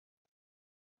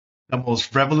The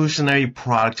most revolutionary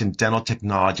product in dental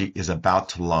technology is about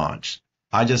to launch.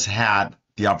 I just had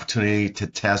the opportunity to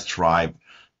test drive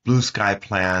Blue Sky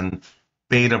Plan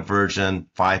beta version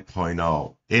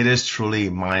 5.0. It is truly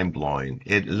mind-blowing.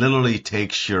 It literally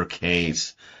takes your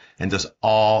case and does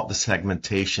all the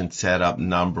segmentation, setup,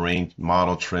 numbering,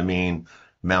 model trimming,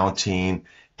 mounting,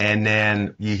 and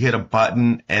then you hit a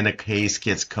button and the case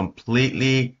gets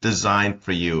completely designed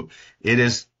for you. It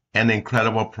is an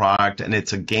incredible product, and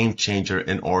it's a game changer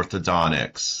in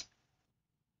orthodontics.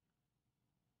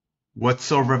 What's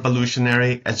so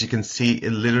revolutionary? As you can see,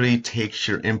 it literally takes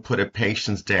your inputted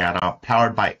patient's data,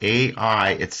 powered by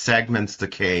AI. It segments the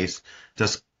case,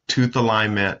 does tooth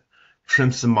alignment,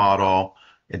 trims the model.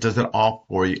 It does it all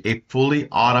for you. A fully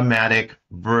automatic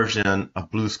version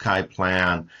of Blue Sky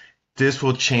Plan. This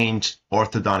will change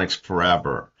orthodontics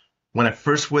forever. When I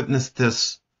first witnessed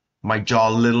this, my jaw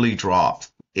literally dropped.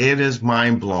 It is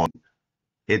mind-blowing.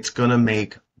 It's going to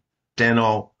make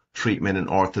dental treatment and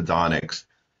orthodontics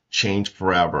change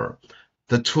forever.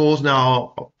 The tools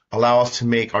now allow us to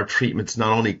make our treatments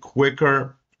not only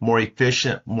quicker, more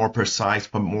efficient, more precise,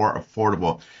 but more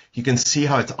affordable. You can see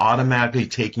how it's automatically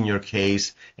taking your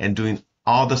case and doing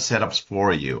all the setups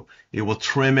for you. It will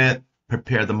trim it,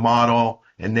 prepare the model,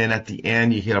 and then at the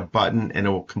end you hit a button and it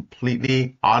will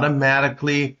completely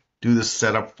automatically do the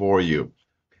setup for you.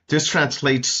 This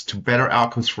translates to better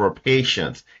outcomes for our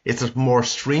patients. It's a more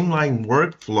streamlined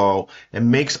workflow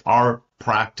and makes our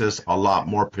practice a lot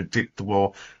more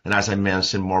predictable and, as I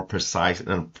mentioned, more precise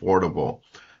and affordable.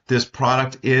 This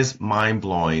product is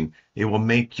mind-blowing. It will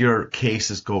make your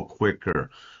cases go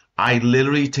quicker. I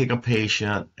literally take a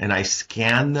patient and I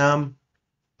scan them,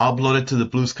 upload it to the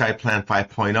Blue Sky Plan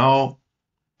 5.0,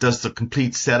 does the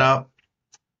complete setup.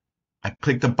 I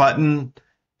click the button.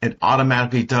 It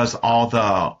automatically does all the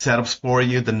setups for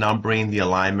you, the numbering, the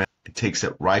alignment. It takes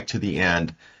it right to the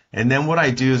end. And then what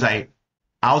I do is I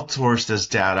outsource this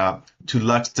data to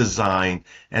Lux Design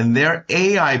and their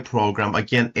AI program.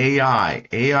 Again, AI,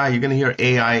 you're going to hear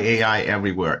AI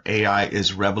everywhere. AI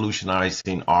is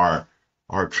revolutionizing our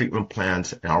treatment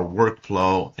plans and our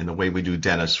workflow and the way we do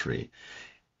dentistry.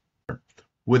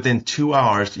 Within 2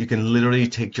 hours, you can literally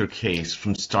take your case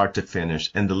from start to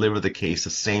finish and deliver the case the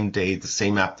same day, the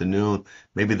same afternoon,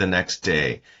 maybe the next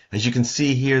day. As you can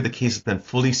see here, the case has been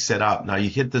fully set up. Now you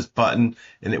hit this button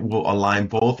and it will align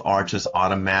both arches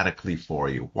automatically for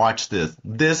you. Watch this.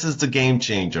 This is the game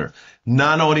changer.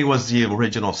 Not only was the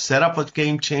original setup a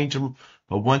game changer,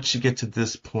 but once you get to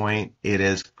this point, it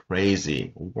is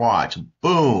crazy. Watch.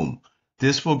 Boom.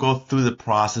 This will go through the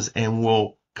process and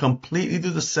will completely do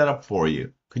the setup for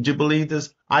you. Could you believe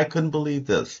this? I couldn't believe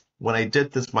this. When I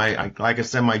did this, like I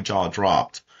said, my jaw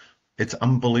dropped. It's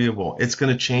unbelievable. It's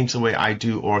going to change the way I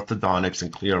do orthodontics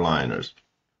and clear aligners.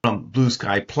 From Blue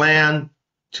Sky Plan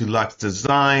to Lux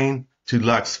Design to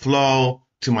Lux Flow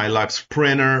to my Lux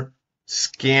printer,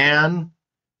 scan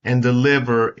and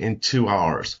deliver in 2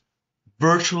 hours.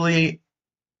 Virtually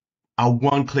a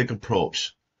one-click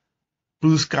approach.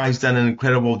 Blue Sky's done an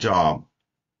incredible job.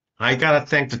 I gotta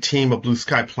thank the team of Blue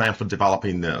Sky Plan for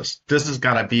developing this. This has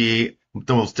gotta be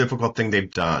the most difficult thing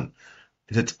they've done.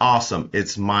 It's awesome.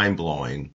 It's mind-blowing.